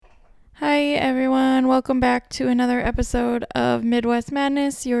Hi everyone, welcome back to another episode of Midwest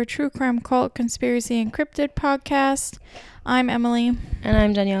Madness, your true crime cult conspiracy encrypted podcast. I'm Emily. And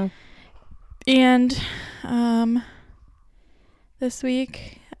I'm Danielle. And this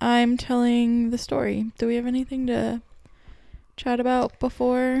week I'm telling the story. Do we have anything to chat about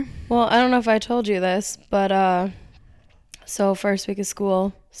before? Well, I don't know if I told you this, but so first week of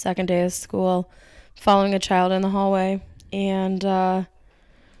school, second day of school, following a child in the hallway, and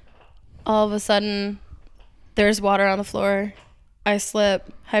all of a sudden there's water on the floor. I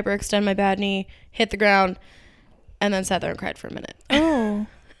slip, hyperextend my bad knee, hit the ground, and then sat there and cried for a minute. Oh.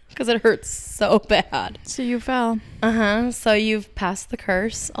 Because it hurts so bad. So you fell. So you've passed the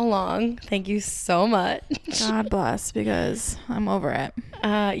curse along. Thank you so much. God bless, because I'm over it.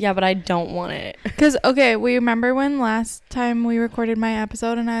 Yeah, but I don't want it. Because, okay, we remember when last time we recorded my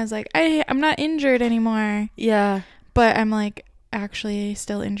episode and I was like, I'm not injured anymore. Yeah. But I'm like actually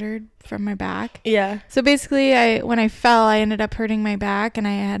still injured from my back. Yeah. So basically, when I fell, I ended up hurting my back and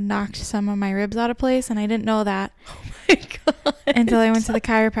I had knocked some of my ribs out of place and I didn't know that. Oh my God. Until I went to the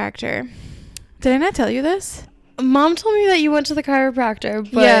chiropractor. Did I not tell you this? Mom told me that you went to the chiropractor,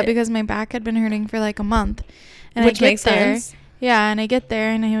 but Yeah, because my back had been hurting for like a month. And which makes sense. Yeah, and I get there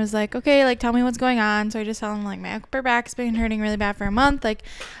and he was like, okay, like tell me what's going on. So I just tell him like my upper back's been hurting really bad for a month. Like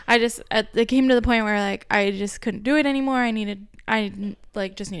it came to the point where like I just couldn't do it anymore. I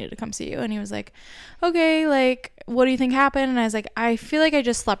just needed to come see you. And he was like, okay, like what do you think happened? And I was like, I feel like I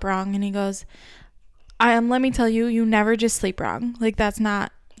just slept wrong. And he goes, let me tell you, you never just sleep wrong. Like that's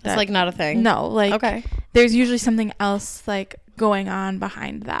not a thing. No, like okay. There's usually something else like going on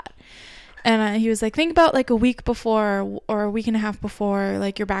behind that. And he was like, think about like a week before or a week and a half before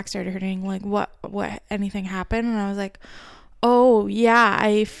like your back started hurting. Like what anything happened? And I was like, oh yeah,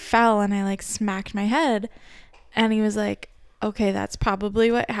 I fell and I like smacked my head. And he was like, okay, that's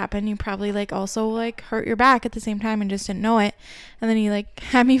probably what happened. You probably like also like hurt your back at the same time and just didn't know it. And then he like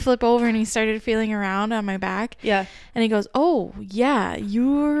had me flip over and he started feeling around on my back. Yeah. And he goes, oh yeah,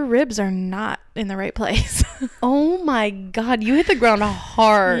 your ribs are not in the right place. Oh my God, you hit the ground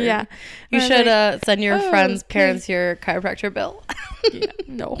hard. Yeah. You should send your friends' okay. parents your chiropractor bill. Yeah,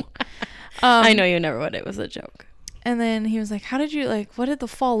 no. I know you never would. It was a joke. And then he was like, what did the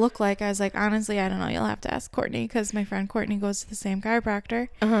fall look like? I was like, honestly, I don't know. You'll have to ask Courtney because my friend Courtney goes to the same chiropractor.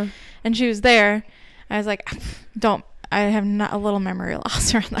 Uh-huh. And she was there. I was like, I have not a little memory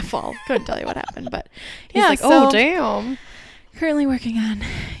loss around that fall. Couldn't tell you what happened. But he's like, oh, damn. Currently working on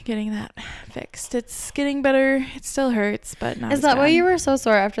getting that fixed. It's getting better. It still hurts, but not Is as that bad. why you were so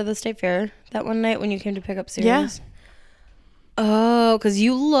sore after the state fair that one night when you came to pick up Sirius? Yeah. Oh, because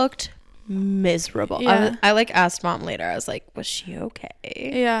you looked miserable. Yeah. I like asked Mom later. I was like, was she okay?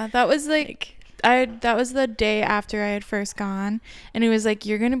 Yeah, that was that was the day after I had first gone, and he was like,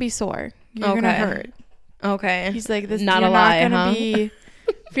 you're gonna be sore, you're gonna hurt. Okay. He's like, this not you're a lie, not gonna huh? be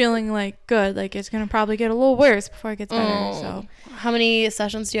feeling like good, like it's gonna probably get a little worse before it gets better. So how many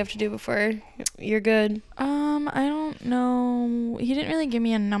sessions do you have to do before you're good? I don't know, he didn't really give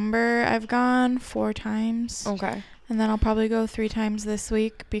me a number. I've gone 4 times. Okay. And then I'll probably go 3 times this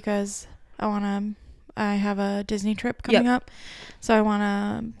week because I have a Disney trip coming up. So I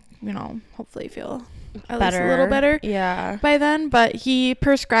want to, hopefully feel at least a little better by then. But he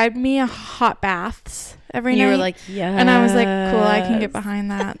prescribed me hot baths every night. You were like, yeah. And I was like, cool, I can get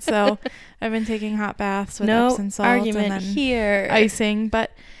behind that. So I've been taking hot baths with Epsom salt argument and then here. icing. But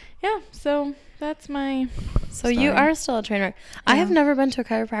yeah, so that's my story. You are still a trainer. Yeah. I have never been to a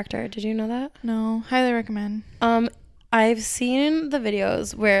chiropractor. Did you know that? No, highly recommend. I've seen the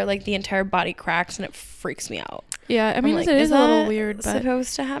videos where like the entire body cracks and it freaks me out. Yeah, I mean, like, it is a little weird, but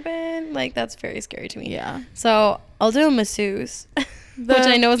supposed to happen. Like that's very scary to me. Yeah. So I'll do a masseuse, which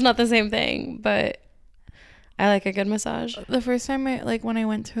I know is not the same thing, but I like a good massage. The first time when I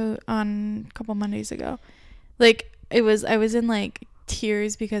went to on a couple Mondays ago, like I was in like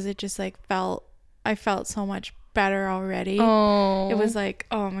tears because it just like I felt so much better already. Oh, it was like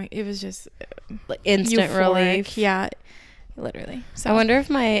it was just like instant euphoric. relief. Yeah, literally. So I wonder if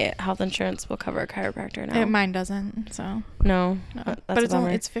my health insurance will cover a chiropractor now. Mine doesn't. So no. But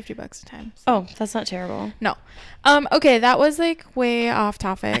it's $50 a time. So. Oh, that's not terrible. No. Okay, that was like way off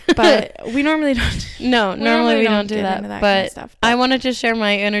topic, but we normally don't. Normally we don't do that. But But, kind of I wanted to share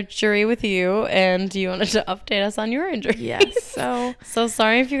my injury with you, and you wanted to update us on your injury. Yes. So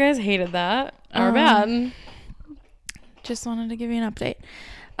sorry if you guys hated that. Our bad. Just wanted to give you an update.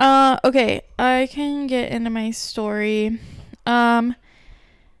 Okay, I can get into my story.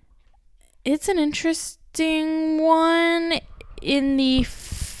 It's an interesting one in the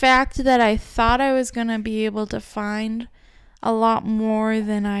fact that I thought I was going to be able to find a lot more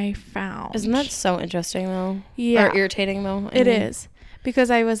than I found. Isn't that so interesting though? Yeah. Or irritating though? It is.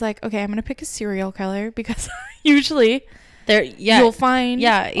 Because I was like, okay, I'm going to pick a serial killer because usually you'll find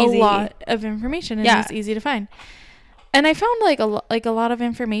a lot of information and it's easy to find. And I found like a lot of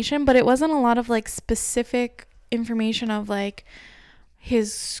information, but it wasn't a lot of like specific information of like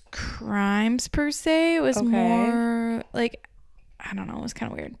his crimes per se. It was more like, I don't know, it was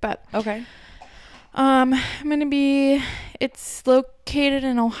kind of weird, but okay. It's located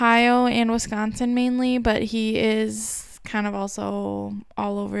in Ohio and Wisconsin mainly, but he is kind of also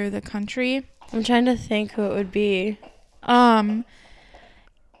all over the country. I'm trying to think who it would be. And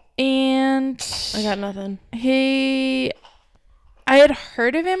I got nothing. I had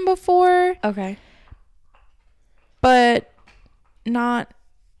heard of him before. Okay. But not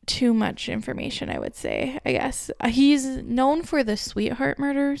too much information, I would say, I guess. He's known for the Sweetheart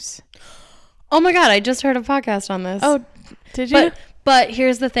murders. Oh my God, I just heard a podcast on this. Oh, did you? But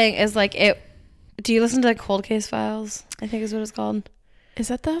here's the thing is like do you listen to Cold Case Files? I think is what it's called. Is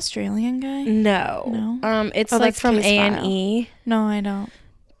that the Australian guy? No. It's like from A&E. No, I don't.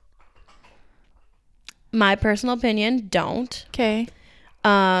 My personal opinion, don't. Okay.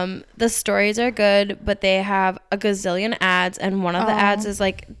 The stories are good, but they have a gazillion ads, and one of the ads is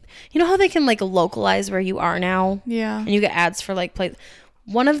like, you know how they can like localize where you are now? Yeah. And you get ads for like places.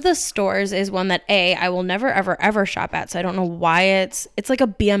 One of the stores is one that I will never ever shop at, so I don't know why it's like a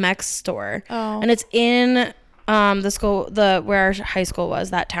BMX store. Oh. And it's in where our high school was,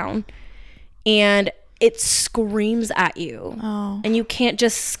 that town. And it screams at you. Oh. And you can't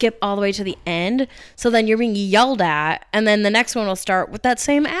just skip all the way to the end. So then you're being yelled at, and then the next one will start with that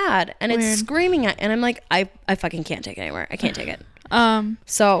same ad, and Weird. it's screaming at, and I'm like, I fucking can't take it anymore. I can't take it.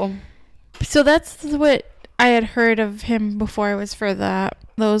 So that's what I had heard of him before. It was for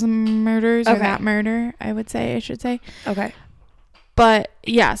those murders or that murder, I should say. Okay. But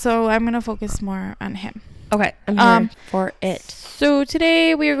yeah, so I'm going to focus more on him. Okay. I'm here for it. So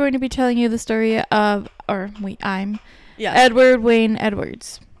today we are going to be telling you the story of, Edward Wayne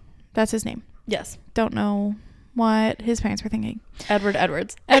Edwards. That's his name. Yes. Don't know what his parents were thinking. Edward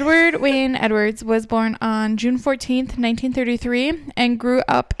Edwards. Edward Wayne Edwards was born on June 14th, 1933, and grew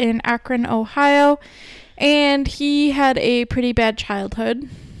up in Akron, Ohio. And he had a pretty bad childhood,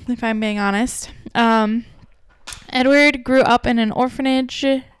 if I'm being honest. Edward grew up in an orphanage.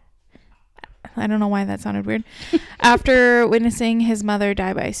 I don't know why that sounded weird. After witnessing his mother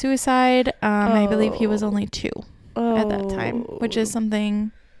die by suicide, I believe he was only 2 at that time, which is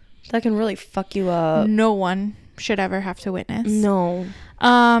something that can really fuck you up. No one should ever have to witness. No.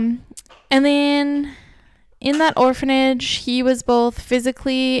 And then in that orphanage, he was both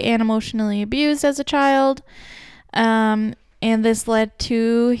physically and emotionally abused as a child. And this led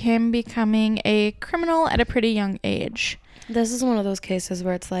to him becoming a criminal at a pretty young age. This is one of those cases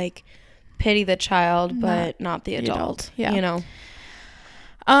where it's like, pity the child, but not the adult. Yeah. You know?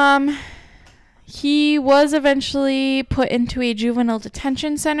 He was eventually put into a juvenile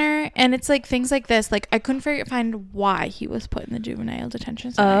detention center, and it's like things like this. Like, I couldn't find why he was put in the juvenile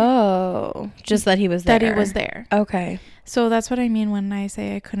detention center. Oh, just that he was there. That he was there. Okay. So that's what I mean when I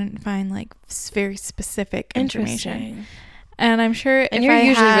say I couldn't find like very specific information. And I'm sure and you're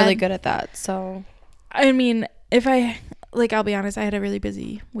usually really good at that. So, I mean, I'll be honest, I had a really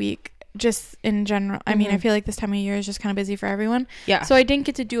busy week just in general. I mean, I feel like this time of year is just kind of busy for everyone. Yeah. So I didn't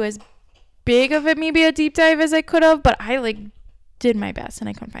get to do as big of maybe a deep dive as I could have, but I did my best and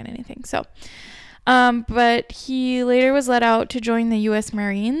I couldn't find anything. So, but he later was let out to join the U.S.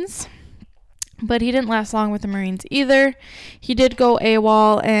 Marines, but he didn't last long with the Marines either. He did go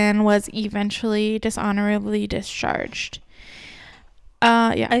AWOL and was eventually dishonorably discharged.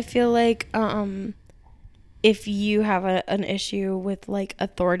 Yeah. I feel like, if you have an issue with like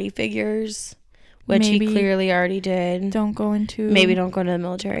authority figures, which he clearly already did, don't go into the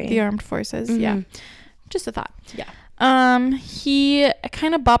military, the armed forces. Yeah, just a thought. Yeah. He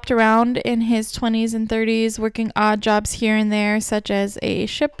kind of bopped around in his 20s and 30s, working odd jobs here and there, such as a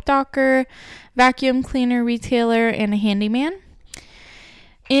ship docker, vacuum cleaner retailer, and a handyman.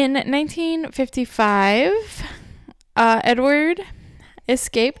 In 1955, Edward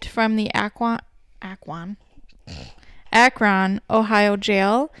escaped from the Akron, Ohio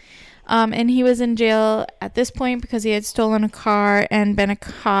jail. And he was in jail at this point because he had stolen a car and been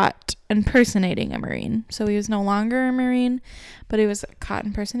caught impersonating a Marine. So he was no longer a Marine, but he was caught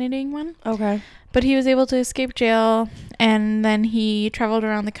impersonating one. Okay. But he was able to escape jail, and then he traveled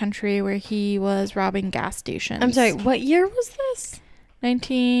around the country where he was robbing gas stations. I'm sorry, what year was this?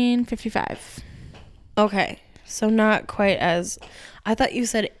 1955. Okay. So not quite as... I thought you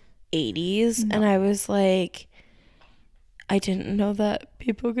said 80s, No. and I was like... I didn't know that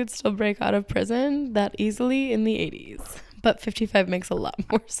people could still break out of prison that easily in the 80s. But 55 makes a lot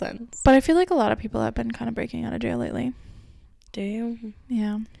more sense. But I feel like a lot of people have been kind of breaking out of jail lately. Do you?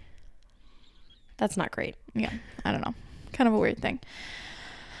 Yeah. That's not great. Yeah. I don't know. Kind of a weird thing.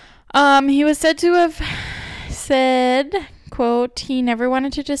 He was said to have said, quote, he never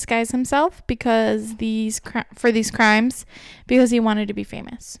wanted to disguise himself because for these crimes because he wanted to be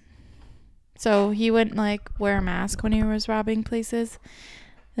famous. So he wouldn't like wear a mask when he was robbing places.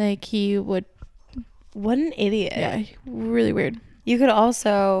 Like he would. What an idiot. Yeah, really weird. You could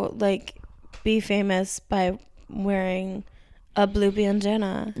also like be famous by wearing a blue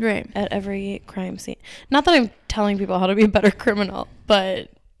bandana Right. at every crime scene. Not that I'm telling people how to be a better criminal, but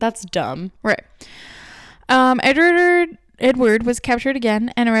that's dumb. Right. Edward was captured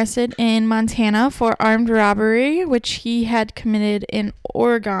again and arrested in Montana for armed robbery, which he had committed in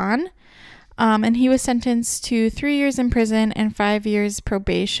Oregon. And he was sentenced to 3 years in prison and 5 years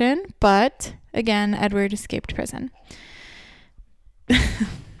probation. But again, Edward escaped prison.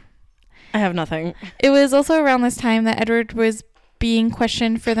 I have nothing. It was also around this time that Edward was being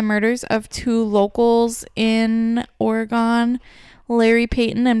questioned for the murders of 2 locals in Oregon, Larry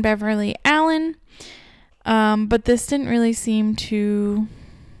Payton and Beverly Allen. But this didn't really seem to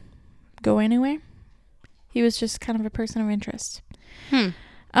go anywhere. He was just kind of a person of interest.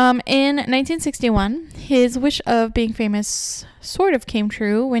 In 1961, his wish of being famous sort of came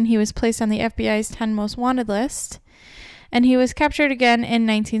true when he was placed on the FBI's 10 most wanted list. And he was captured again in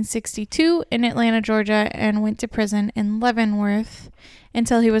 1962 in Atlanta, Georgia, and went to prison in Leavenworth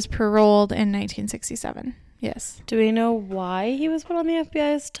until he was paroled in 1967. Yes. Do we know why he was put on the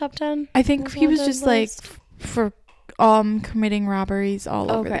FBI's top 10? I think he was just list? Like for committing robberies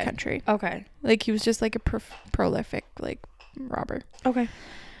all over the country. Okay. Like he was just like a prolific like robber. Okay.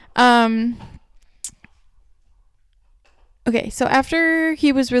 Okay, so after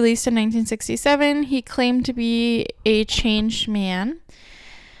he was released in 1967, he claimed to be a changed man.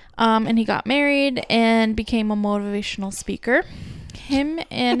 And he got married and became a motivational speaker. Him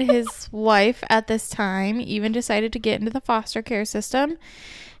and his wife at this time even decided to get into the foster care system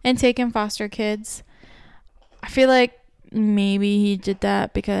and take in foster kids. I feel like maybe he did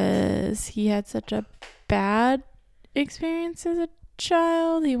that because he had such a bad experience as a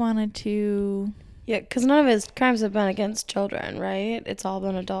child. He wanted to... Yeah, because none of his crimes have been against children, right? It's all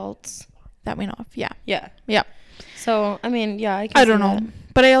been adults. That we know of, yeah. Yeah. Yeah. So, I mean, yeah, I don't know.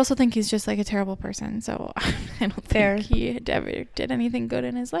 That. But I also think he's just like a terrible person. So I don't Fair. think he ever did anything good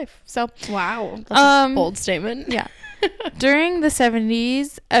in his life. So wow. That's a bold statement. Yeah. During the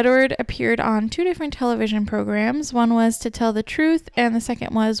 70s, Edward appeared on 2 different television programs. One was To Tell the Truth, and the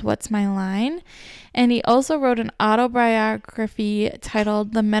second was What's My Line? And he also wrote an autobiography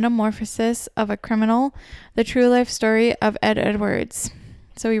titled The Metamorphosis of a Criminal, The True Life Story of Ed Edwards.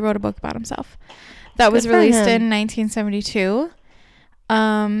 So he wrote a book about himself. That was released in 1972.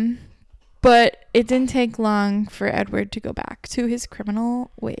 But it didn't take long for Edward to go back to his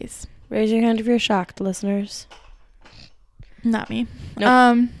criminal ways. Raise your hand if you're shocked, listeners. Not me.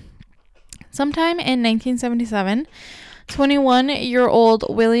 Nope. Sometime in 1977, 21-year-old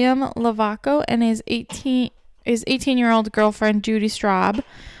William Lavaco and his 18-year-old girlfriend Judy Straub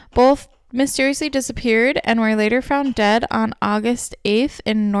both mysteriously disappeared and were later found dead on August 8th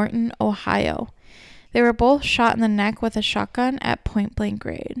in Norton, Ohio. They were both shot in the neck with a shotgun at point-blank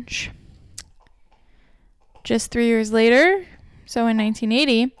range. Just 3 years later, so in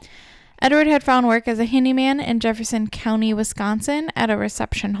 1980, Edward had found work as a handyman in Jefferson County, Wisconsin at a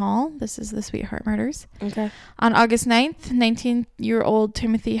reception hall. This is the Sweetheart Murders. Okay. On August 9th, 19-year-old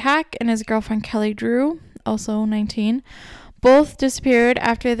Timothy Hack and his girlfriend Kelly Drew, also 19, both disappeared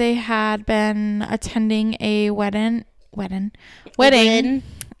after they had been attending a wedding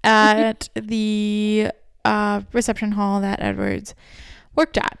at the reception hall that Edwards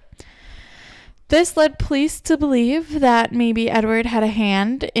worked at. This led police to believe that maybe Edward had a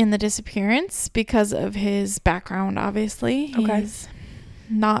hand in the disappearance because of his background, obviously. Okay.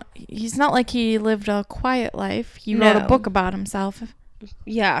 He's not like he lived a quiet life. He wrote a book about himself.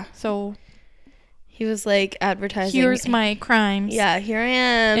 Yeah. So he was like advertising. Here's my crimes. Yeah, here I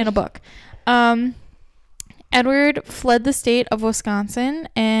am. In a book. Edward fled the state of Wisconsin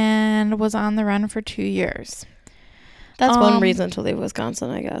and was on the run for 2 years. That's one reason to leave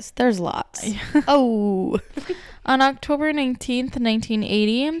Wisconsin, I guess. There's lots. Oh. On October 19th,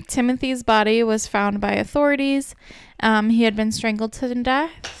 1980, Timothy's body was found by authorities. He had been strangled to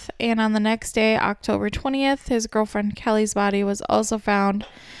death. And on the next day, October 20th, his girlfriend Kelly's body was also found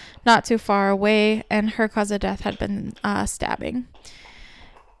not too far away. And her cause of death had been stabbing.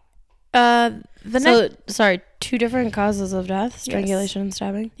 Sorry, 2 different causes of death: strangulation and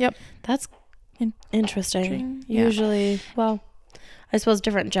stabbing. Yep. That's interesting. Yeah. Usually, well, I suppose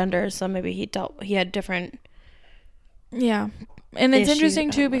different genders, so maybe he had different. Yeah, and it's issues,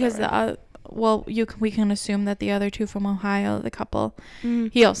 interesting too because whatever. we can assume that the other two from Ohio, the couple,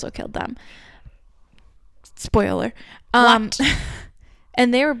 he also killed them. Spoiler. What?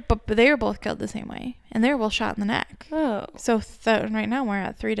 And they were both killed the same way, and they were both shot in the neck. Oh. So right now we're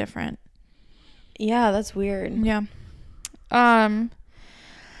at 3 different. Yeah, that's weird. Yeah.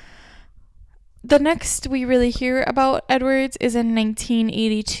 The next we really hear about Edwards is in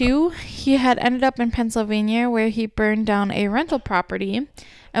 1982. He had ended up in Pennsylvania where he burned down a rental property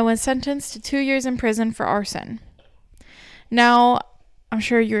and was sentenced to 2 years in prison for arson. Now, I'm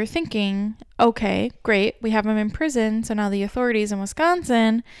sure you're thinking, okay, great, we have him in prison, so now the authorities in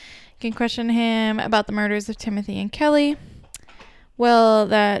Wisconsin can question him about the murders of Timothy and Kelly. Well,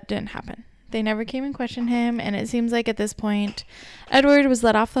 that didn't happen. They never came and questioned him, and it seems like at this point, Edward was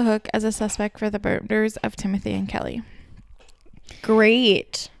let off the hook as a suspect for the murders of Timothy and Kelly.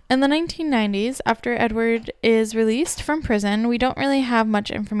 Great. In the 1990s, after Edward is released from prison, we don't really have much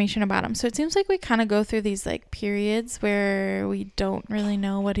information about him. So it seems like we kind of go through these like periods where we don't really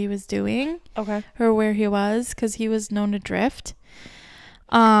know what he was doing. Okay. Or where he was, because he was known to drift.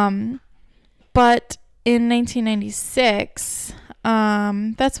 But in 1996,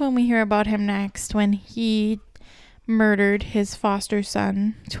 that's when we hear about him next, when he murdered his foster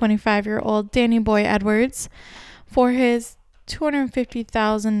son, 25-year-old Danny Boy Edwards, for his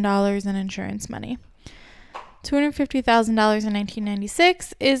 $250,000 in insurance money. $250,000 in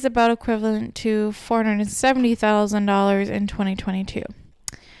 1996 is about equivalent to $470,000 in 2022.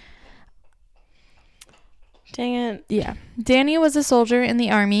 Dang it. Yeah. Danny was a soldier in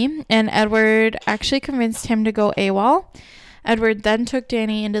the army, and Edward actually convinced him to go AWOL. Edward then took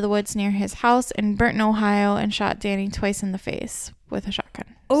Danny into the woods near his house in Burton, Ohio, and shot Danny twice in the face with a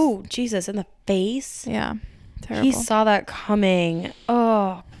shotgun. Oh, Jesus, in the face? Yeah. Terrible. He saw that coming.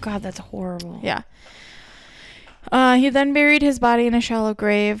 Oh, God, that's horrible. Yeah. He then buried his body in a shallow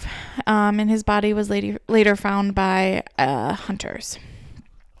grave, and his body was later found by hunters.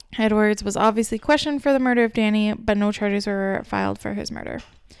 Edwards was obviously questioned for the murder of Danny, but no charges were filed for his murder.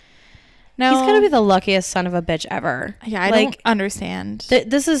 Now, he's gonna be the luckiest son of a bitch ever. Yeah, I don't understand.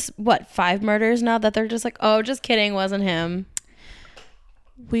 This is, 5 murders now that they're just like, oh, just kidding, wasn't him.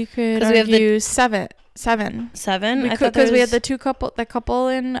 We could argue seven. 7? Because we had the couple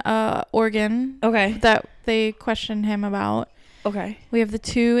in Oregon. Okay. That they questioned him about. Okay. We have the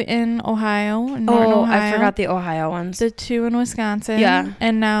 2 in Ohio, Northern Ohio. I forgot the Ohio ones. The 2 in Wisconsin. Yeah.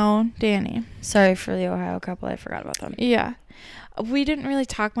 And now Danny. Sorry for the Ohio couple. I forgot about them. Yeah. We didn't really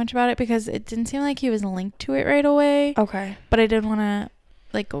talk much about it because it didn't seem like he was linked to it right away. Okay. But I didn't want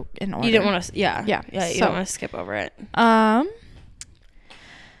to go in order. You didn't want to. Yeah. Yeah. Yeah. You don't want to skip over it.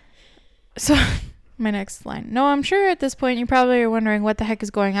 So my next line. No, I'm sure at this point you probably are wondering what the heck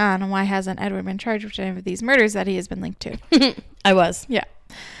is going on and why hasn't Edward been charged with any of these murders that he has been linked to. I was. Yeah.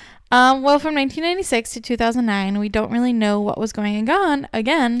 Well, from 1996 to 2009, we don't really know what was going on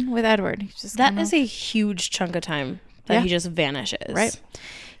again with Edward. That is a huge chunk of time that he just vanishes. Right.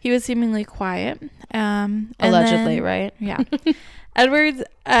 He was seemingly quiet. Allegedly, right? Yeah. Edwards,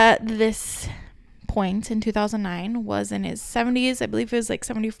 at this point in 2009, was in his 70s. I believe it was like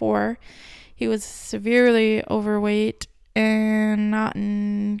 74. He was severely overweight and not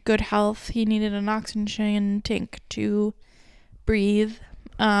in good health. He needed an oxygen tank to breathe.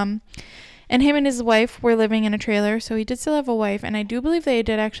 And him and his wife were living in a trailer, so he did still have a wife, and I do believe they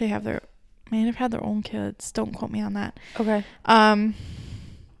did actually may have had their own kids. Don't quote me on that. Okay. And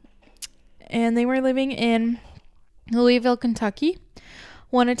they were living in Louisville, Kentucky,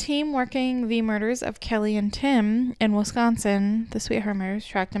 when a team working the murders of Kelly and Tim in Wisconsin, the Sweetheart murders,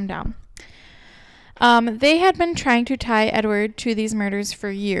 tracked him down. They had been trying to tie Edward to these murders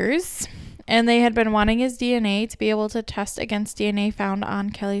for years, and they had been wanting his DNA to be able to test against DNA found on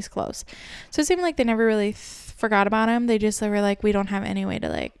Kelly's clothes. So it seemed like they never really forgot about him. They just were like, we don't have any way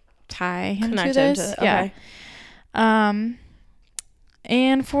to tie him to this. Okay. Yeah.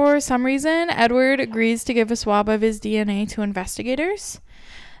 And for some reason, Edward agrees to give a swab of his DNA to investigators.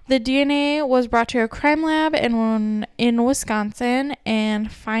 The DNA was brought to a crime lab in Wisconsin,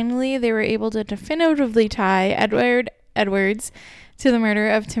 and finally they were able to definitively tie Edwards to the murder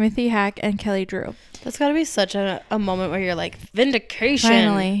of Timothy Hack and Kelly Drew. That's got to be such a moment where you're like, vindication.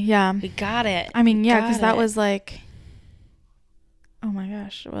 Finally, yeah. We got it. I mean, yeah, because that was like, oh my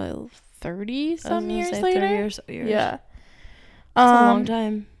gosh, well, 30-some years later? 30 years. Yeah. That's a long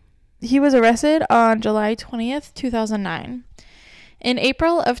time. He was arrested on July 20th, 2009. In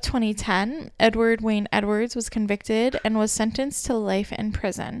April of 2010, Edward Wayne Edwards was convicted and was sentenced to life in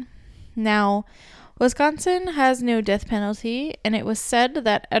prison. Now, Wisconsin has no death penalty, and it was said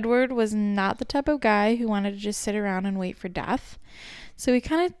that Edward was not the type of guy who wanted to just sit around and wait for death. So he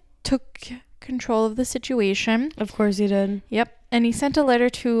kind of took control of the situation. Of course he did. Yep. And he sent a letter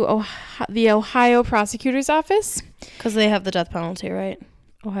to the Ohio prosecutor's office. Because they have the death penalty, right?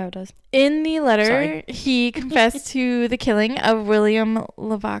 Ohio does. In the letter, he confessed to the killing of William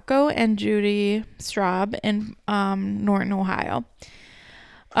Lavaco and Judy Straub in Norton, Ohio.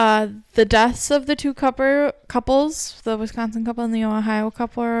 The deaths of the two couples, the Wisconsin couple and the Ohio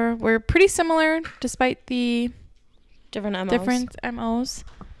couple, were pretty similar despite the different MOs.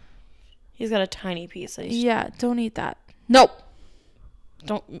 He's got a tiny piece. Yeah, don't eat that. Nope.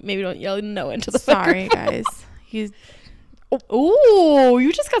 Maybe don't yell no into the Sorry, microphone. guys. He's... Oh,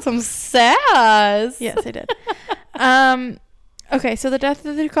 you just got some sass. Yes, I did. Okay, so the death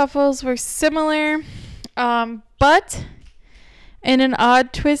of the couples were similar, but in an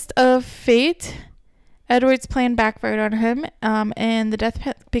odd twist of fate, Edward's plan backfired on him, and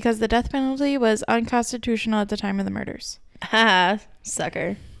because the death penalty was unconstitutional at the time of the murders. Ha,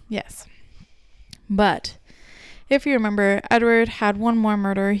 sucker. Yes. But if you remember, Edward had one more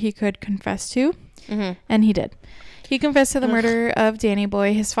murder he could confess to, and he did. He confessed to the murder of Danny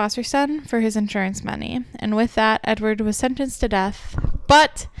Boy, his foster son, for his insurance money. And with that, Edward was sentenced to death.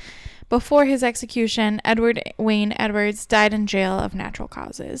 But before his execution, Edward Wayne Edwards died in jail of natural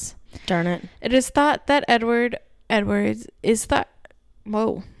causes. Darn it. It is thought that Edwards is thought...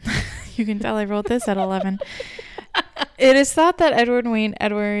 Whoa. You can tell I wrote this at 11. It is thought that Edward Wayne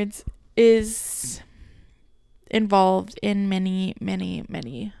Edwards is involved in many, many,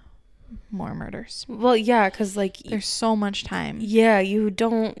 many more murders. Well, yeah, because there's so much time. Yeah, you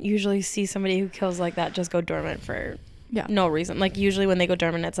don't usually see somebody who kills like that just go dormant for no reason. Like usually when they go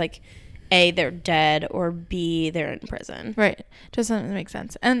dormant, it's like A, they're dead, or B, they're in prison. Right. Just doesn't make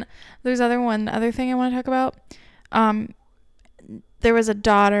sense. And there's one other thing I want to talk about. There was a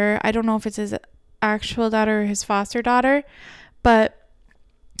daughter. I don't know if it's his actual daughter or his foster daughter, but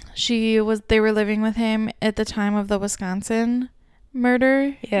they were living with him at the time of the Wisconsin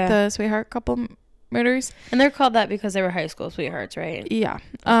murder, the sweetheart couple murders, and they're called that because they were high school sweethearts, right? Yeah.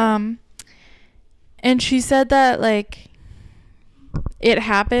 Okay. And she said that it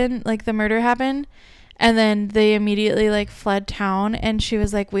happened, the murder happened, and then they immediately fled town, and she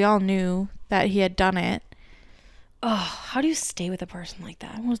was like, we all knew that he had done it. Oh, how do you stay with a person like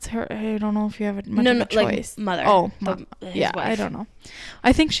that? Well, it's her. I don't know if you have much of a choice. Mother. Oh, yeah. Wife. I don't know.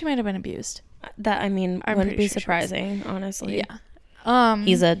 I think she might have been abused. That wouldn't be surprising, honestly. Yeah.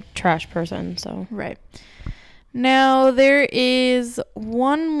 He's a trash person, so. Right. Now, there is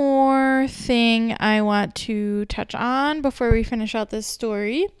one more thing I want to touch on before we finish out this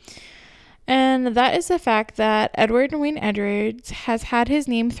story. And that is the fact that Edward Wayne Edwards has had his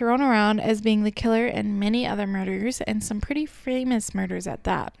name thrown around as being the killer in many other murders, and some pretty famous murders at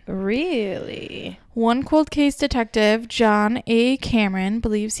that. Really? One cold case detective, John A. Cameron,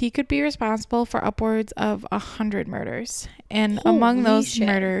 believes he could be responsible for upwards of 100 murders. And among those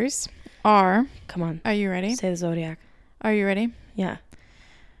murders are... Come on. Are you ready? Say the Zodiac. Are you ready? Yeah.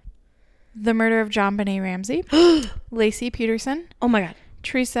 The murder of John Benet Ramsey. Lacey Peterson. Oh my God.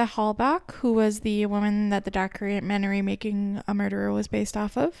 Teresa Halbach, who was the woman that the documentary Making a Murderer was based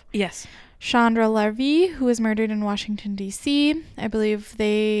off of. Yes. Chandra Levy, who was murdered in Washington, D.C. I believe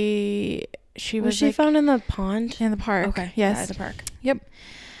she was found in the pond? In the park. Okay. Yes. Yeah, the park. Yep.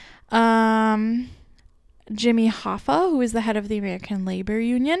 Jimmy Hoffa, who was the head of the American Labor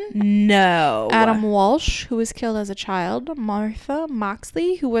Union. No. Adam Walsh, who was killed as a child. Martha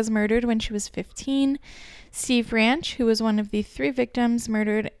Moxley, who was murdered when she was 15. Steve Ranch, who was one of the 3 victims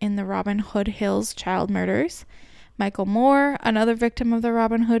murdered in the Robin Hood Hills child murders. Michael Moore, another victim of the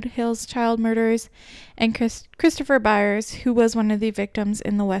Robin Hood Hills child murders. And Christopher Byers, who was one of the victims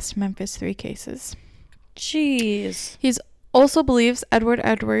in the West Memphis 3 cases. Jeez. He also believes Edward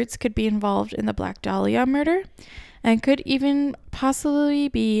Edwards could be involved in the Black Dahlia murder, and could even possibly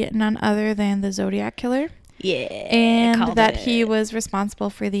be none other than the Zodiac Killer. Yeah. And that he was responsible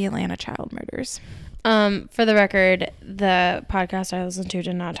for the Atlanta child murders. For the record, the podcast I listened to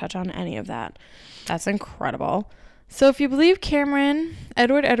did not touch on any of that. That's incredible. So if you believe Cameron,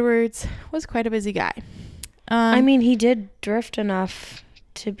 Edward Edwards was quite a busy guy. He did drift enough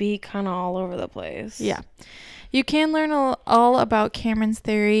to be kind of all over the place. Yeah. You can learn all about Cameron's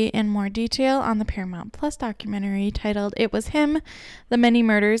theory in more detail on the Paramount Plus documentary titled It Was Him, The Many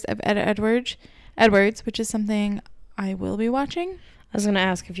Murders of Edwards, which is something I will be watching. I was going to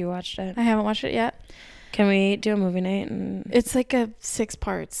ask if you watched it. I haven't watched it yet. Can we do a movie night? It's like a 6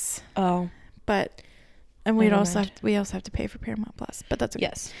 parts, Oh, but and we also have to pay for Paramount Plus, but that's okay.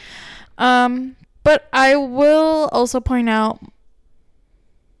 yes. But I will also point out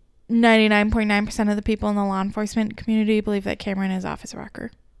 99.9% of the people in the law enforcement community believe that Cameron is Officer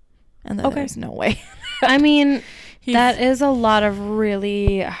Rocker, and that there's no way. I mean, that is a lot of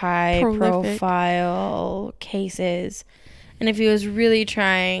really high prolific profile cases, and if he was really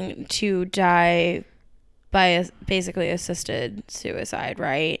trying to die by basically assisted suicide,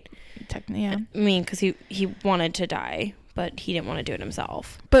 right? Technically, yeah. I mean, because he wanted to die, but he didn't want to do it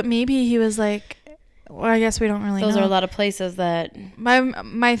himself. But maybe he was like, well, I guess we don't really know. Those are a lot of places that...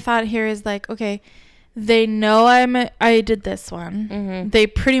 My thought here is like, okay, they know I did this one. Mm-hmm. They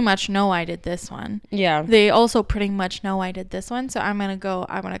pretty much know I did this one. Yeah. They also pretty much know I did this one. So I'm going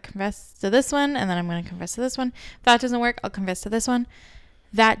to confess to this one, and then I'm going to confess to this one. If that doesn't work, I'll confess to this one.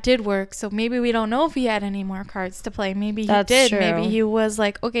 That did work. So maybe we don't know if he had any more cards to play. Maybe he did. True. Maybe he was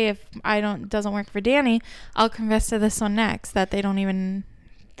like, okay, if doesn't work for Danny, I'll confess to this one next that they don't even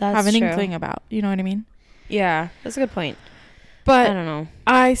have an inkling about. You know what I mean? Yeah, that's a good point. But I don't know.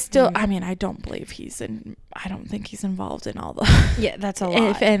 I don't believe I don't think he's involved in all the Yeah, that's a lot.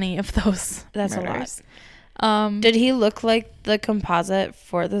 If any of those That's murders. a lot. Did he look like the composite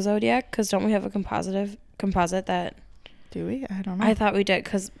for the Zodiac? Because don't we have a composite that... Do we? I don't know. I thought we did,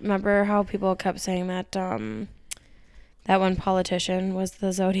 because remember how people kept saying that that one politician was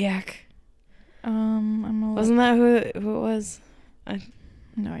the Zodiac? Wasn't that who it was?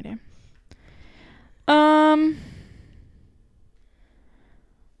 No idea.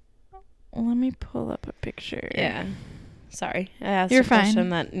 Let me pull up a picture. Yeah. Sorry. I asked You're a fine. question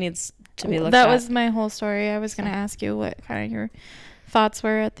that needs to be looked That at. was my whole story. I was going to ask you what kind of your thoughts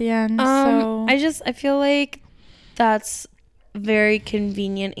were at the end. I feel like that's very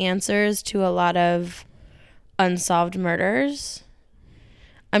convenient answers to a lot of unsolved murders.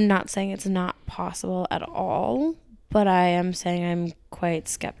 I'm not saying it's not possible at all, but I am saying I'm quite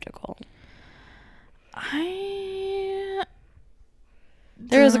skeptical.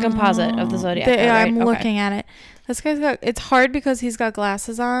 There is a composite of the Zodiac. I'm looking at it. This guy's it's hard because he's got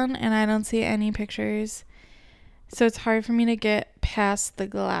glasses on and I don't see any pictures. So it's hard for me to get past the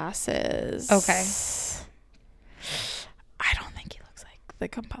glasses. Okay. I don't think he looks like the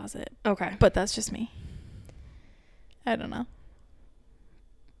composite. Okay. But that's just me. I don't know.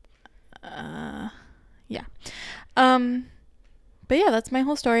 Yeah. But yeah, that's my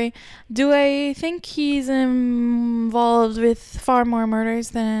whole story. Do I think he's involved with far more murders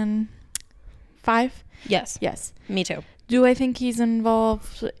than 5? Yes. Yes. Me too. Do I think he's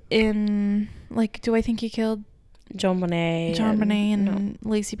involved in, like, do I think he killed John Bonet and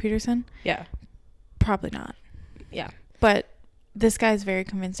Lacey Peterson? Yeah. Probably not. Yeah. But this guy's very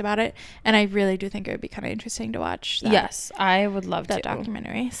convinced about it, and I really do think it would be kind of interesting to watch that. Yes, I would love that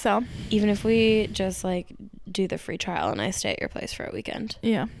documentary. So even if we just like do the free trial and I stay at your place for a weekend.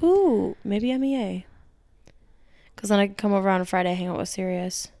 Yeah. Ooh, maybe MEA. Because then I can come over on a Friday, hang out with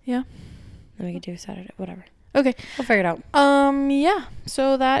Sirius. Yeah. Then we could do Saturday, whatever. Okay. We'll figure it out. Yeah.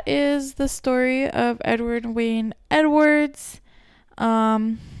 So that is the story of Edward Wayne Edwards.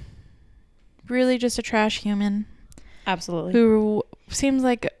 Really just a trash human. Absolutely. Who seems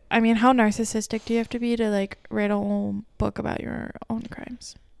like, I mean, how narcissistic do you have to be to like write a whole book about your own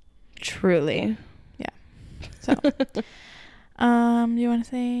crimes? Truly. Yeah. So, you want to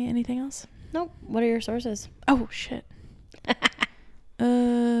say anything else? Nope. What are your sources? Oh, shit.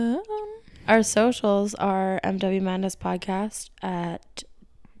 Our socials are MW Madness Podcast at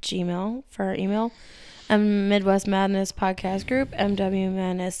Gmail for our email. Midwest Madness Podcast Group, MW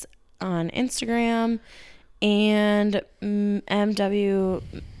Madness on Instagram, and MW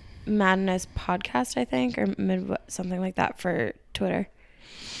Madness Podcast, I think, or something like that for Twitter.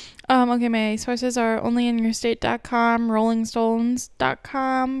 Okay, my sources are onlyinyourstate.com,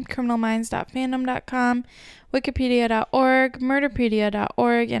 rollingstones.com, criminalminds.fandom.com, wikipedia.org,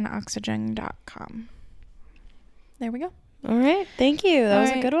 murderpedia.org, and oxygen.com. There we go. All right. Thank you. That was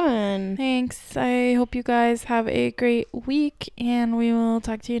a good one. Thanks. I hope you guys have a great week, and we will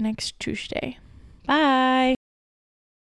talk to you next Tuesday. Bye.